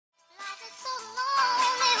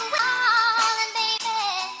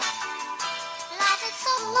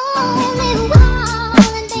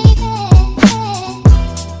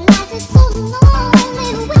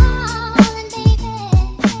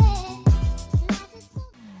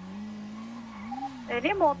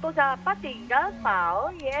Ini moto siapa tinggal tahu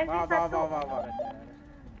ya sih satu.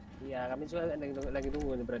 Iya, kami juga lagi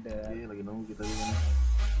tunggu nih, brother. Iya, lagi nunggu kita gimana.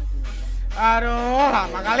 Aduh,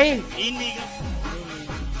 lama kali. Ini kan.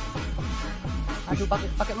 Aduh,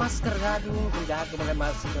 pakai masker, aduh, penjahat tuh pakai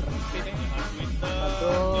masker.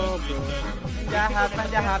 Aduh,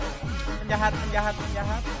 Penjahat.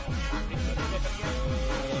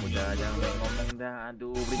 Udah jangan ngomong dah,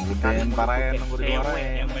 aduh berisik kali parahin nunggu di luar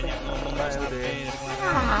yang banyak ngomong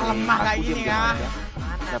Lemah kayak gini ya.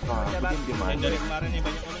 Siapa? Diem aja. dari kemarin nih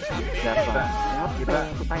banyak ngomong sampai. Siapa? Kita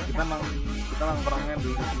emang orangnya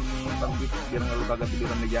dulu di sini, tapi biar nggak lu kagak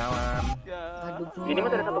tiduran di jalan. Ini mah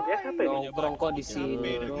dari satu siapa ya? Nongkrong kok di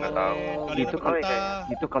sini. Nggak tahu.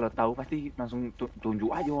 Itu kalau tahu pasti langsung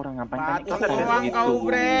tunjuk aja orang ngapain kan. Batu doang kau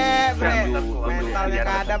bre. Mentalnya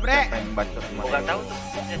nggak ada bre. Nggak tahu tuh.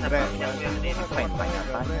 Yang ini Tanya.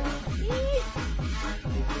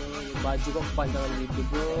 Baju kok kepanjangan gitu,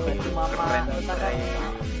 bro. Keren.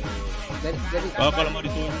 Jadi kalau mau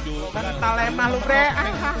ditunjuk. Mental lemah lu bre.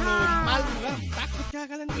 Malu kan? Takut ya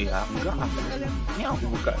kalian? Iya, enggak. Ini aku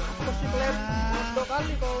buka. Untuk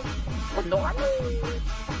kali kau.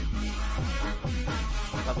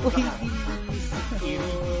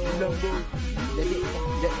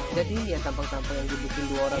 Jadi ya tampang-tampang yang dibikin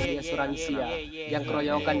dua orang di asuransi ya, yang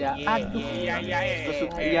keroyokan ya. Aduh.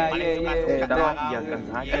 Iya. Kan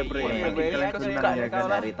aja, bre.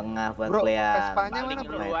 dari tengah buat lihat. Vespanya mana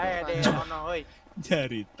bro?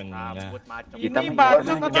 Jari tengah. Ini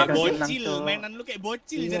bacot Kayak atau bocil, mainan lu kayak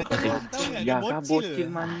bocil jari tengah. Tahu nggak? Ya Kayak kah bocil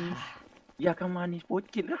manis. Ya kah manis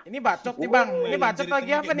bocil lah. ini bacot nih bang. Ini bacot Jari lagi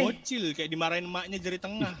tengah apa kayak nih? Bocil kayak dimarahin emaknya jari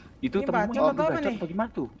tengah. Itu Ini temenmu bacot yang atau apa bacot nih? atau gimana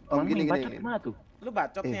tuh? Temenmu yang bacot gimana tuh? Lu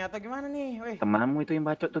bacot nih atau gimana nih? Weh. Temanmu itu yang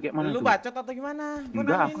bacot tuh kayak mana Lu tuh? bacot atau gimana? Gua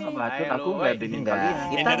Enggak, nanya aku nih. nggak bacot. Ayo, Aku lu, nggak weh. denin Enggak. kalian.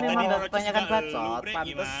 Kita Dari memang tadi nggak Rocis kebanyakan juga bacot. lu, bre, gimana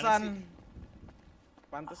Pantesan. sih?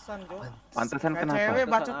 Pantesan, Jo. Pantesan Kayak kenapa? cewek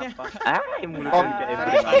bacotnya. Mulut Oh. kayak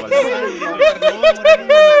Ebring awal.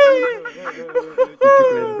 Cucuk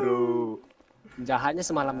len, bro. Jahatnya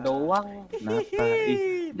semalam doang. Kenapa?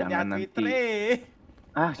 Ih, jangan nanti.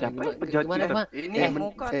 Siapa yang penjahat Gimana, kita? Pak? Ini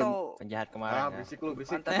muka atau Penjahat kemarin. Berisik lu,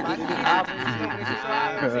 berisik. Pantas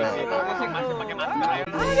Berisik Masih pakai masker.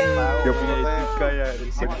 Gak punya etika ya.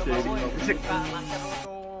 Berisik.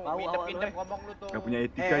 Pindep ngomong lu tuh. Gak punya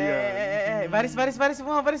etika ya. Baris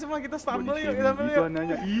semua kita stumble yuk, kita Itu yuk.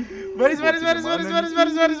 anaknya. Ih.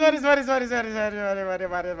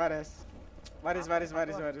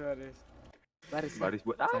 Baris. Baris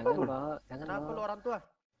Buat apa, Jangan, bro? Mbak. Jangan, Kenapa Mbak. lu orang tua?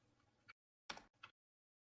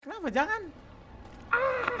 Kenapa jangan?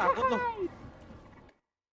 Takut lu.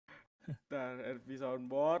 Ntar RP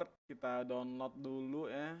soundboard kita download dulu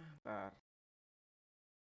ya. Ntar.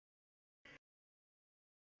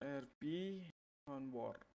 RP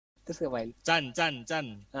soundboard. Terus ngapain? Chan.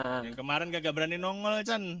 Ah, Yang kemarin kagak berani nongol,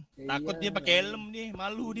 Chan. Takut iya. dia pakai helm dia,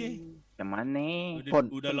 malu dia. Yang mana?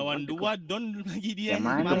 Udah lawan dua don lagi dia. Yang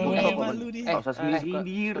mana? Malu dia. Gak usah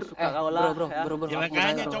sindir. Bro. Ya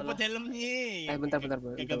makanya copot helmnya. Bentar. Kagak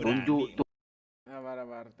berani. Tunjuk tuh.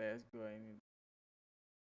 Sabar tes gua ini.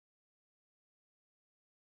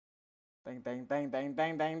 Teng.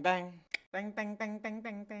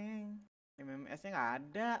 MMS-nya nggak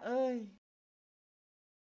ada,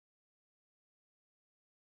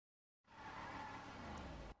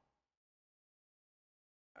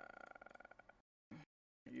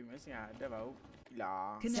 MMS nggak ada, bau.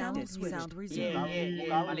 Hilang.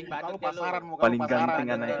 paling badut pasaran, Paling ganteng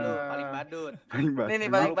anaknya. paling badut. Paling banget. Ini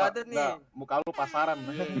paling badut nih. Muka lu pasaran.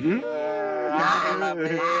 Lu.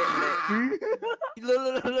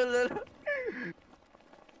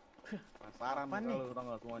 Pasaran muka lu, tau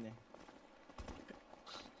nggak semuanya.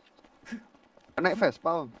 Naik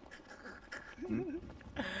Vespa.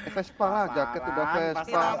 Vespa lah, jaket udah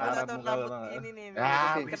Vespa. Ini nih.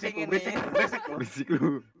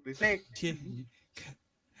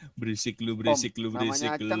 Berisik lu. Berisik lu.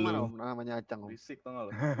 Namanya Acang mana, Om? Namanya Acang, Om. Berisik tau nggak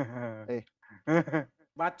lu.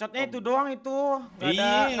 Bacotnya itu doang itu.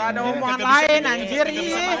 Iya, Gak ada omongan kagak bisa lain beda, anjir. kagak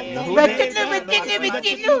bisa bantah. Bacot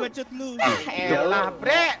lu. Bacot lu. Elah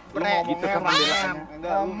bre. Gitu kan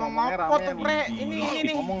pembelaannya. Ngomong apa tuh bre? Ini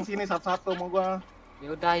nih. Ngomong sini satu-satu sama gua.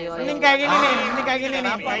 Yaudah, yuk. Ini kayak gini nih. Ini kayak gini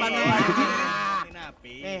nih.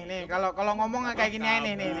 Nih, Nih kalau ngomong kayak gini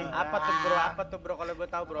aja nih. Apa tuh bro kalau gue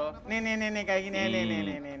tahu bro. Nih kayak gini aja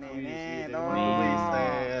nih. Tuh.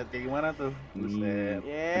 Buset, kayak gimana tuh? Buset.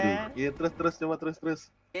 Ya. Iya, terus coba terus.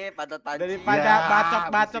 Padat Daripada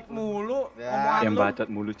bacot mulu omongan Yang lu. bacot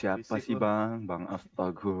mulut siapa sih, Bang? Bang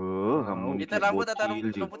astaga, kamu Kita rambut atau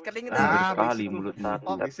rumput kering itu. sekali mulut Oh, satu.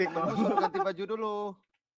 bisik Kamu suruh ganti baju dulu.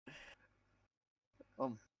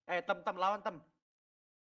 Tem lawan tem.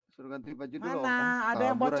 Suruh ganti baju dulu. Om. Mana? Ada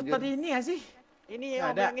yang Kabur, bocot anjir. tadi ini ya sih? Ini Nggak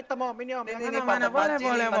om, ada. yang hitam om, ini om. Yang Ini mana, pantat boleh, banci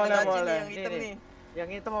boleh, nih, pantat boleh, banci boleh. nih, yang hitam Ini. nih. Yang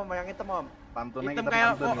hitam om, yang hitam om. Pantunnya Hitam kita kayak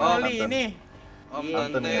pantun. oli ini. Om Iya,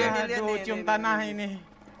 Tante. iya. Aduh, Nih, cium nih, tanah nih. ini.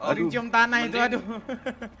 Om, Sering cium tanah itu, mending- aduh.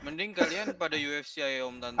 Mending kalian pada UFC ayo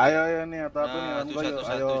Om Tante. Ayo nih atau apa nih? Nah, Langsung tuh ayo,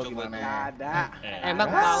 satu-satu ayo coba gimana? tuh. Nggak ada. Emang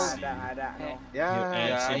Nggak mau? ada, nggak ada. No. Ya,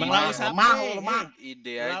 Ya, Emang ini lau sapi. lemah.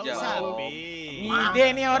 ide aja Lau Om. sapi. Ngide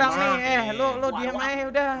nih orang nih. Lu diam aja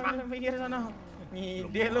udah. Lu pikir sono.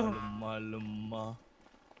 Ngide lu. Lemah.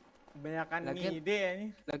 Kebanyakan Lagian- ngide ini.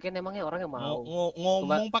 Lagian emangnya orang yang mau.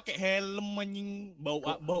 Ngomong pakai helm anjing, bau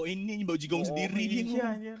ini bau jigong sendiri dia. Iya,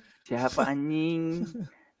 anjir. Siapa anjing?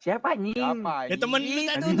 Siapa anjing? Ya temen lu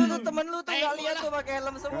Itu tadi. tuh temen lu tuh nggak lihat tuh pakai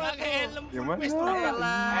helm semua Pakai tuh. helm. Yang mana? Wes,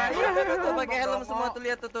 Elah, itu tuh pakai helm semua tuh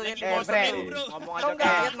lihat tuh Lagi yang bosok bre. lu, bro. Ngomong Kau aja nggak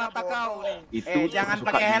kayak. lihat mata kau nih. Itu Jangan suka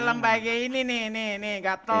pakai dia. helm kayak ini nih,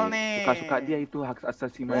 gatel nih. Suka-suka dia itu hak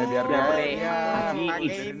asasi manusia biar Oh, dia iya, Haji, pakai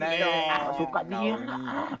ih, ini dong. suka dia.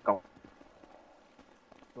 Kau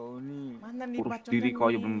Mana nih urus bacotnya diri kau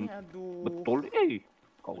nih? yang belum Aduh. betul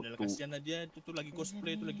kau Udah tuh kasihan aja itu lagi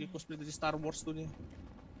cosplay dari Star Wars tuh dia.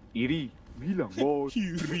 iri bilang bos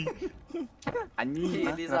Iri. anjing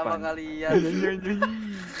Ini sama kalian.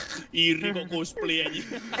 Iri kok cosplay aja.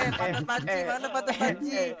 Pantat banci mana pantat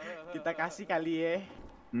banci? Kita kasih kali ya.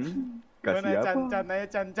 kasih Mana apa Chan aja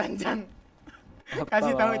Chan.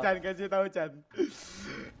 Kasih tahu Chan.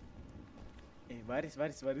 Baris. apa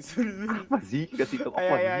sih kasih tahu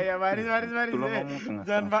apa Ayo, baris. tolong ngomong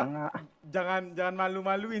Jangan, Pak. tengah Jangan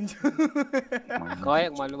malu-maluin. Kau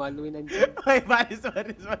yang malu-maluin anjing. Baris.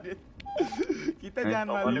 Kita jangan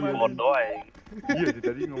malu-maluin. iya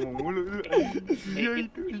tadi ngomong mulu iya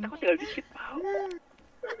itu aku tinggal dikit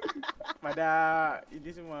Pada ini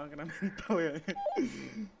semua kena mental ya.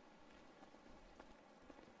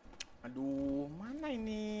 Aduh, mana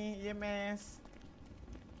ini IMS?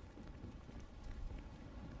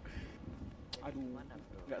 Aduh,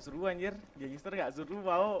 nggak seru anjir. Gangster nggak seru,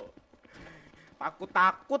 bau.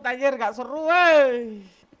 Takut anjir, nggak seru, weh.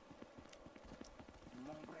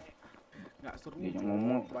 Nggak seru. Dia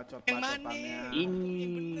ngomong. Bacot-bacotannya.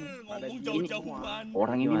 ini Ngomong jauh-jauhan.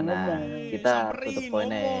 orang ini ngomong Kita Samperin, tutup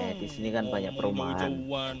poinnya. ngomong. Di sini kan banyak Ngomong perumahan.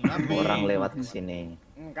 jauh-jauhan. Orang lewat ke sini.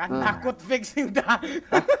 Kan takut fix udah.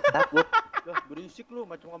 Takut. Loh, berisik lu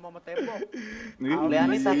macam ngomong sama tembok. Kalian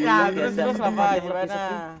ini takut Ya, biasa. terus apa Dia gimana?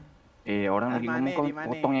 sepi-sepi. orang lagi Dimana, ngomong kau dimana?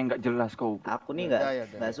 potong yang nggak jelas kau Aku nih Ya,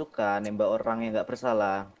 nggak suka nembak orang yang nggak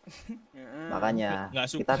bersalah. Makanya Nggak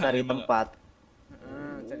suka kita cari nembak. tempat.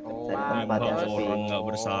 Cari Cari tempat yang Nembak sepi. orang nggak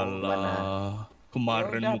bersalah. Kemarin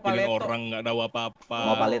Ya udah, mukulin Paleto. orang nggak tahu apa-apa.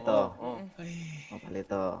 Mau paleto. Oh. Mau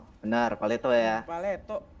paleto. Benar, paleto ya.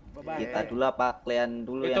 Paleto. Bye-bye. Kita dulu apa? Kalian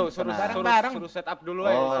dulu Itu yang suruh kena. bareng. suruh set up dulu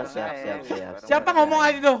Oh, aja. siap. Siapa ngomong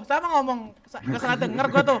aja tuh? Siapa ngomong? Gak salah denger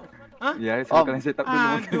gua tuh. Hah? ya Om. kalian setup dulu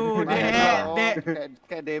Aduh, Om, Dek.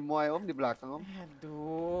 kayak demo aja om di belakang om.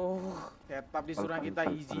 Aduh. Setup disuruh kita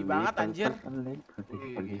easy banget anjir.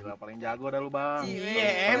 Gila, paling jago dah lu bang Iya,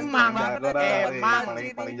 emang. jago dah Emang.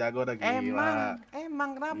 paling jago dah gila Emang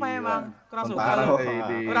kenapa Gila. emang? Kurang suka Tentara lu.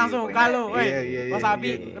 ini. Kurang suka lu, woi. Iya, Wasabi,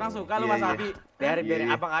 iya. kurang suka lu Iya, wasabi. Biarin Iya.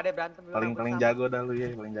 abang ada berantem. paling jago dah lu ya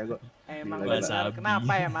paling jago Emang Gila, bener. Wasabi.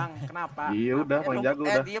 Kenapa emang? Kenapa? iya udah paling jago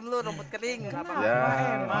udah Diem lu rumput kering. Kenapa ya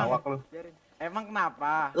emang? awak lu Emang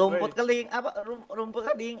kenapa? Rumput keling apa? Rumput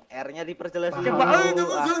keling. R-nya diperjelas dulu. Coba, itu.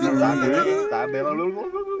 tade lah lu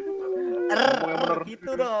ngomong yang bener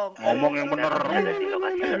Gitu dong. ngomong yang bener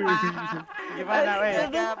Gimana, woi?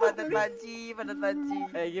 Pantat banci.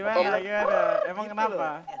 Gimana? Emang kenapa?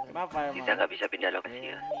 Kenapa emang? Kita nggak bisa pindah lokasi.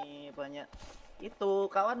 Ini banyak. Itu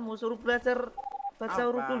kawanmu suruh belajar baca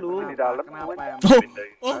huruf dulu. Kenapa emang?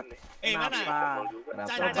 Oh, mana? Kenapa?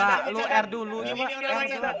 Can, Coba can, lu can. R dulu, Ini coba orang R, Can.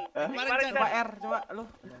 coba. Kemarin, Can. Coba R, coba lu.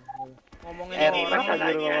 Ngomongin R orang.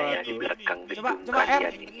 masalahnya ya di belakang coba R.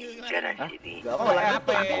 Gak apa lah.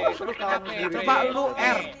 Apa? Coba lu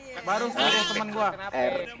R, baru suruh temen gua.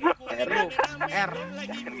 R. Lu R.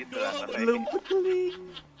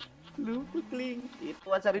 Lumpur keling. Itu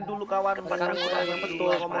ajarin dulu kawan. Ngomong yang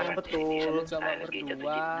betul, ngomong yang betul. Sama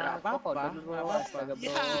berdua. Apa-apa, apa-apa. Itu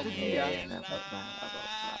dia. Apa-apa.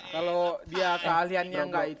 Kalau dia keahliannya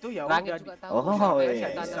enggak itu ya Langit udah. juga tahu. Oh, iya.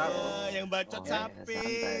 Bisa. Yang bacot sapi.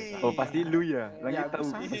 oh pasti lu ya langit Ya, tahu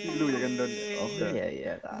bisa. pasti lu ya kan Don Oh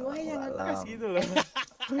iya. Lu aja yang tahu. ngegas gitu loh.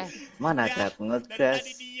 Mana ada aku ngegas.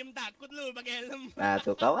 Tadi diem takut lu pakai helm. Nah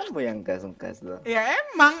tuh kawanmu yang gas tuh. Ya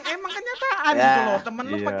emang kenyataan Ya, gitu loh. Temen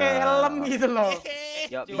lu iya. pakai helm gitu loh.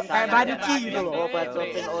 Ya, Kayak banci gitu loh. Oh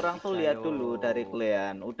bacotin orang tuh lihat dulu dari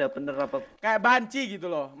kalian. Udah bener apa? Kayak banci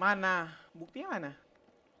gitu loh. Mana? Buktinya mana?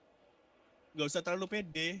 nggak usah terlalu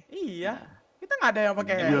pede. Iya. Kita nggak ada yang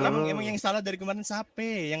pakai Iya. helm. Emang yang salah dari kemarin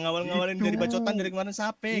sape? Yang ngawal-ngawalin dari bacotan dari kemarin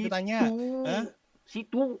sape? Aku tanya. Hah?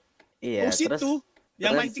 Situ. Iya, Oh situ.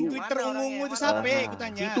 Yang terus- mancing Twitter Mana orangnya? ungu itu Mana sape? orangnya? Aku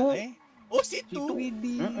tanya. Situ. Oh situ.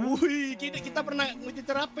 Wih, kita pernah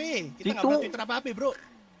nge-Twitter apa? Kita nggak pernah Twitter apa-apa, bro.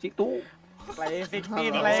 Situ. Playing victim,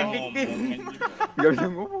 Nggak playing usah victim. ngomong, Gak bisa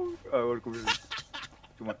ngomong. Aku bilang.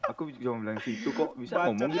 Aku cuma bilang situ kok bisa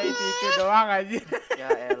ngomong Bacot gitu. kayak itu doang aja. Ya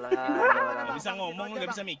elah, ini orang. Nggak bisa ngomong, lu nggak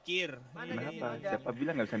bisa mikir. Kenapa? Siapa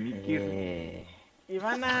bilang gak bisa mikir?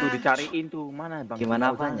 Gimana? Tuh dicariin tuh mana bang? Gimana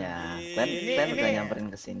Tahu kan? apanya? Ini- Kalian udah ini- nyamperin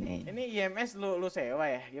ke sini. Ini IMS lu sewa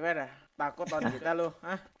ya? Gimana? Takut lawan kita lu?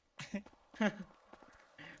 Hah?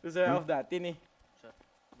 Lu sewa off dati nih.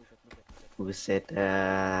 Buset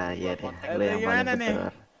dah, ya deh. Aduh, Lu yang gimana paling nih?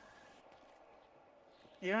 betul.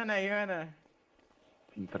 Gimana?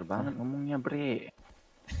 Pinter banget ngomongnya bre.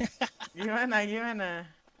 Gimana?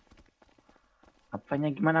 Apanya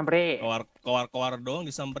gimana bre? Kowar doang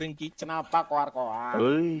disamperin kicep. Kenapa koar-koar?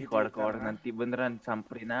 Woi, Gitu, keluar-keluar karena- nanti beneran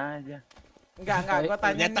samperin aja. Enggak, gua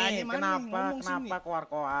tanya Nyatanya nih, mana nih? kenapa Ngomong sini.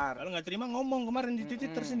 koar-koar? Kalau nggak terima ngomong kemarin di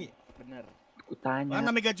Twitter sini. Bener. Aku tanya.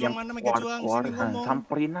 Mana Mega Juang, mana Mega Juang, sini ngomong.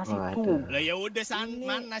 Samperin aja Waduh. situ. Lah ya udah Ini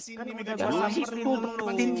mana sini kan Mega udah Ya gua Juang. samperin situ, dulu.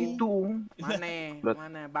 tempatin situ. Mana?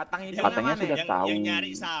 Mana? Batang hidungnya Batangnya mana? sudah tahu. Yang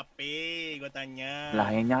nyari sape, gua tanya. Lah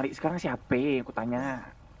yang nyari sekarang siapa? Aku tanya.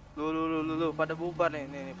 Lu, pada bubar nih,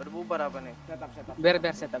 pada bubar apa nih? Setup. Biar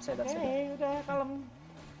setup. Udah kalem.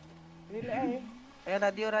 Relax.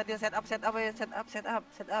 Radio set up ya, set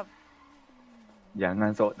up.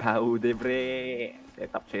 Jangan sok tahu deh bre.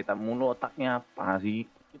 Setap mulu otaknya apa sih?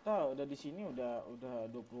 Kita udah di sini udah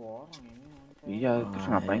 20 orang ini. Iya, terus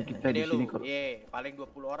ngapain kita di sini kok? Iya, paling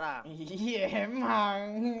 20 orang. Iya emang.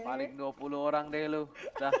 Paling 20 orang deh lu.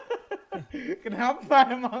 Dah. Kenapa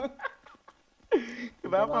emang?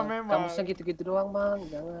 Kenapa memang? Kamusnya gitu-gitu doang bang,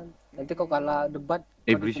 jangan. Nanti kok kalah debat.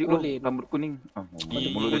 Berisik lu, dipukulin. rambut kuning. Ah, ngomong Ih,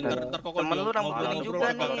 mulu deh. ntar kok Temen lu rambut kuning juga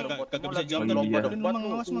nih. Kagak bisa jawab Iya. tadi. Iya. Lu mang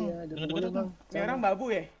awas mang. Iya, Jangan dipukulin, deket-deket bang. Ini orang babu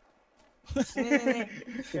ya? Nih.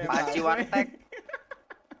 Panci warteg.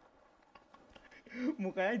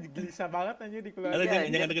 Mukanya gelisah banget aja di keluarga. Alah,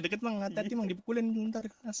 jangan deket-deket mang, hati-hati mang dipukulin ntar.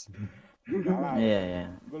 As.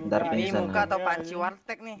 Iya. Ntar Ini pingsan. muka atau panci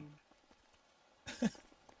warteg nih?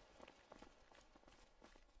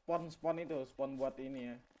 Spon itu, spon buat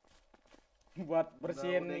ini ya. Buat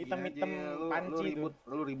bersihin item-item panci itu.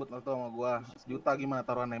 Lu ribut lah tuh sama gua. Sejuta gimana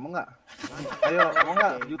taruhannya? Mau enggak? Ayo, mau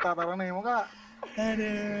enggak? Sejuta taruhannya, mau enggak?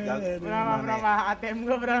 Berapa? ATM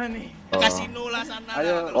gua berapa nih? Kasino lah sana.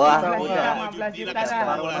 Ayo, Wah, Kalau udah. mau 15 judi juta lah kasino dah.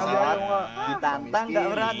 lah 15 sana. juta. Ditantang nggak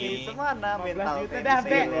berani, Miskin. semana 15 mental. juta dah,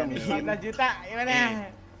 Be. miskin. 15 juta, gimana?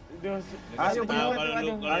 Aduh, Ayo, Tahu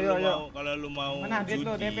bener. kalau lu mau Mana duit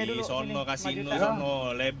lu? judi, DP dulu, sono sini, 5 kasino juta. sono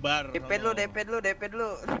lebar. DP dulu.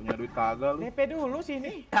 Punya duit kagak lu. DP dulu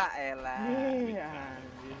sini. Ya elah. Iya,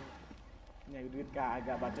 anjir. Punya duit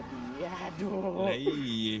kagak bacot dia. Aduh. Lah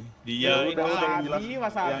iya, dia Ya ini udah, yang jelas.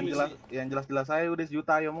 Wasabi. Yang jelas saya udah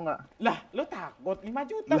sejuta, ayo mau enggak? Lah, lu takut 5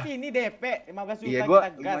 juta Lah. sini DP, 15 juta Iya, gua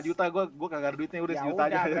kita gas. 5 juta gua kagak ada duitnya, udah Ya sejuta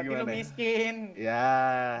aja udah, berarti lu gimana? miskin. Ya,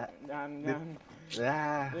 Jangan. ya,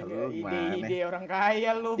 lu gimana? Ide orang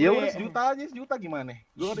kaya lu, Ya Be. udah sejuta gimana?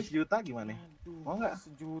 Gua udah sejuta gimana? Aduh, Mau nggak?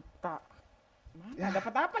 sejuta. Mana Ya.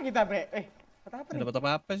 dapat apa kita, Bre? Dapat apa nih? dapat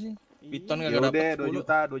apa sih? Piton Iya, Ya kagak udah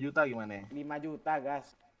dapat 2 juta gimana? 5 juta, gas.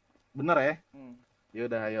 Bener ya? Hmm. Ya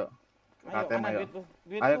udah ayo. Ayo, KTM mana ayo. duit lu?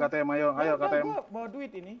 Duit Ayo lu. KTM ayo, ayo Enggak, KTM. gua bawa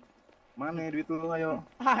duit ini. Mana duit lu ayo?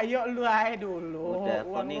 Ayo lu aja dulu. Udah,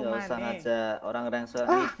 kau Uang nih lu nggak usah mana? ngajak orang-orang soal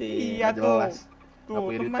ide. Iya Nggak jelas. tuh. Nggak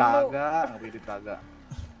punya duit temen lu, kagak, nggak punya duit kagak.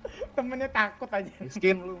 temennya takut aja.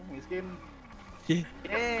 Miskin lu, miskin.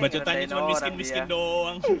 Bacotannya cuma ngerjain miskin-miskin orang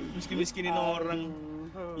doang. Miskin-miskinin orang.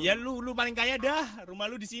 Ya lu paling kaya dah, rumah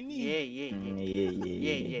lu di sini. Iya.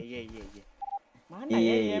 Mana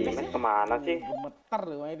Iya, ya? iya. Kemana sih? Gemeter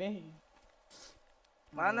lu ini.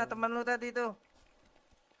 Mana teman lu tadi tuh?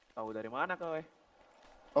 Tahu dari mana kau?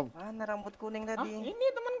 Mana rambut kuning Ah, tadi? ini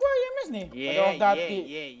teman gua IMS nih. Iya, Ada off dati.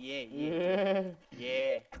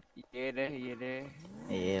 Iya deh.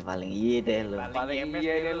 Iya, paling iya deh lu. Paling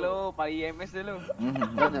iya deh lu, paling IMS deh lu.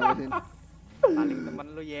 Paling temen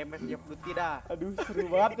lu IMS dia putih dah. Aduh, seru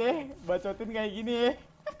banget ya. Bacotin kayak gini ya.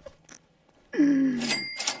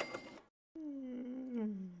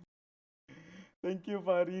 Thank you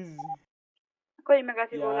Faris. Kok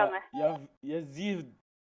Terimakasih pulang ya? Ya Zid.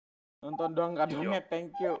 Nonton doang gak donet, thank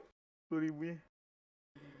you. 10.000 ya.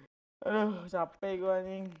 Aduh, capek gua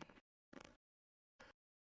anjing.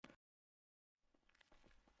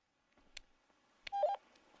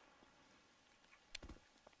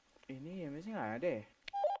 Ini ya masih nggak ada ya?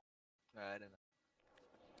 Nggak ada.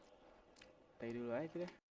 Santai dulu aja kita.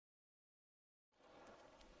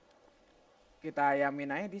 Kita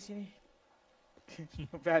ayamin aja di sini.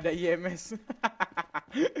 Sampai ada IMS.